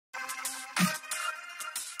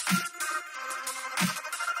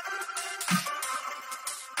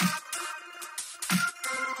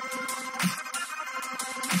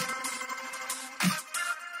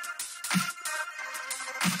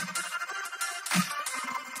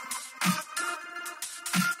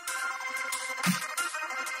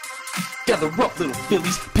Gather up, little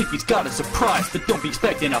fillies, Pinkie's got a surprise. But don't be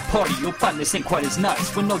expecting a party, you'll find this ain't quite as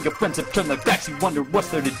nice. When all your friends have turned their backs, you wonder what's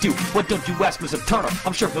there to do. Why don't you ask Mr. Turner?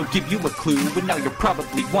 I'm sure he'll give you a clue. But now you're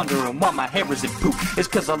probably wondering why my hair is in poop. It's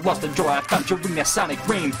cause I lost the joy I found during that sonic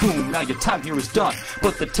rain boom. Now your time here is done,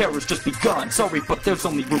 but the terror's just begun. Sorry, but there's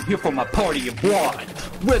only room here for my party of one.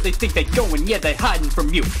 Where they think they going, yeah, they hiding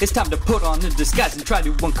from you. It's time to put on a disguise and try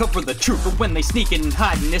to uncover the truth. But when they sneaking and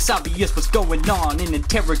hiding, it's obvious what's going on. In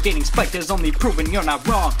interrogating Spike, there's only proving you're not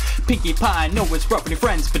wrong. Pinkie Pie, I know it's rough when your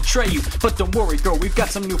friends betray you, but don't worry, girl, we've got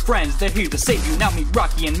some new friends. They're here to save you. Now meet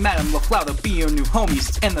Rocky and Madame LaFleur to be your new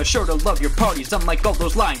homies, and they're sure to love your parties, unlike all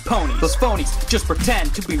those lying ponies. Those phonies just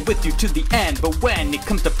pretend to be with you to the end, but when it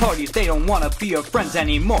comes to parties, they don't wanna be your friends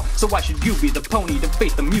anymore. So why should you be the pony to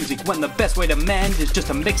face the music when the best way to mend is just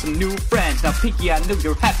to make some new friends? Now Pinkie, I know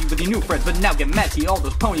you're happy with your new friends, but now get mad, see all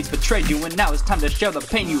those ponies betrayed you, and now it's time to share the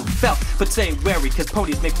pain you felt. But stay wary, cause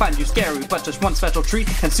ponies may find you scary, but just one special treat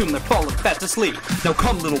and soon they're falling fast asleep. Now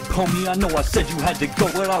come, little pony, I know I said you had to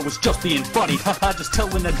go, but I was just being funny. Haha, just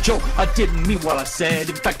telling a joke, I didn't mean what I said.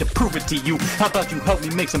 In fact, to prove it to you, how about you help me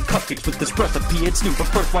make some cupcakes with this recipe? It's new, but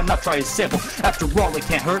first why not try a sample? After all, it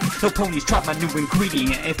can't hurt. No ponies try my new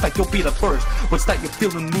ingredient. In fact, you'll be the first. What's that, you're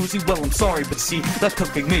feeling woozy? Well, I'm sorry, but see, that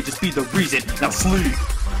cupcake may just be the reason. Now sleep.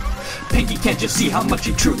 Pinkie, can't you see how much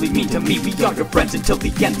you truly mean to me? We are your friends until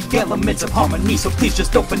the end, the elements of harmony. So please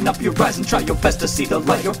just open up your eyes and try your best to see the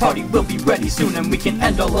light. Your party will be ready soon and we can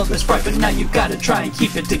end all of this fright. But now you gotta try and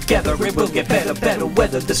keep it together. It will get better, better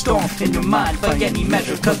weather the storm in your mind by any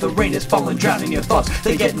measure. Cause the rain is falling, drowning your thoughts,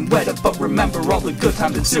 they're getting wetter. But remember all the good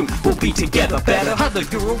times and soon we'll be together better. Either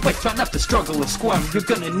you're awake, try not to struggle or squirm. You're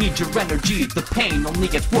gonna need your energy, the pain only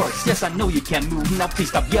gets worse. Yes, I know you can't move, now please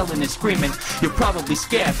stop yelling and screaming. You're probably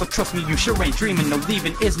scared, but trust me, you sure ain't dreaming. No,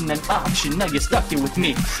 leaving isn't an option. Now you're stuck here with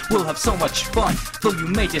me. We'll have so much fun, though you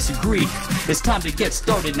may disagree. It's time to get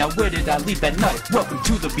started. Now where did I leave that night? Welcome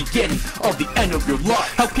to the beginning of the end of your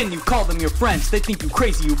life. How can you call them your friends? They think you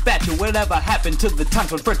crazy, you batcha. Whatever happened to the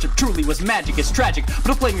times when friendship truly was magic? It's tragic, but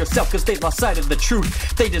don't blame yourself cause they lost sight of the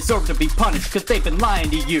truth. They deserve to be punished cause they've been lying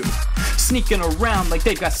to you, sneaking around like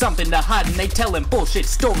they've got something to hide, and they telling bullshit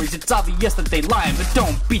stories. It's obvious that they lying, but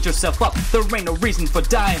don't beat yourself up. There ain't no reason for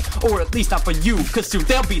dying, or at least not for you, cause soon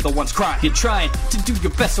they'll be the ones crying. You're trying to do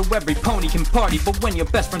your best so every pony can party, but when your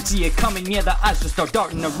best friends see it coming, yeah, the eyes just start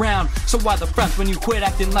darting around. So why the friends when you quit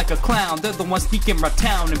acting like a clown? They're the ones sneaking around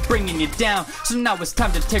town and bringing you down. So now it's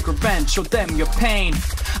time to take revenge, show them your pain.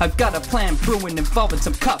 I've got a plan brewing involving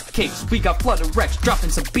some cupcakes. We got FlutterRex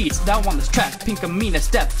dropping some beats. Now on this track, Pinkamena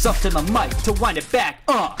steps up to the mic to wind it back.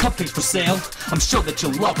 Cupcakes for sale, I'm sure that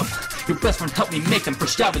you'll love them. Your best friend helped me make them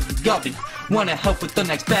fresh out of the oven. Wanna help with the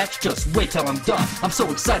next batch? Just wait till I'm done. I'm so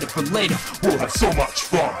excited for later, we'll have so much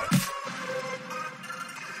fun.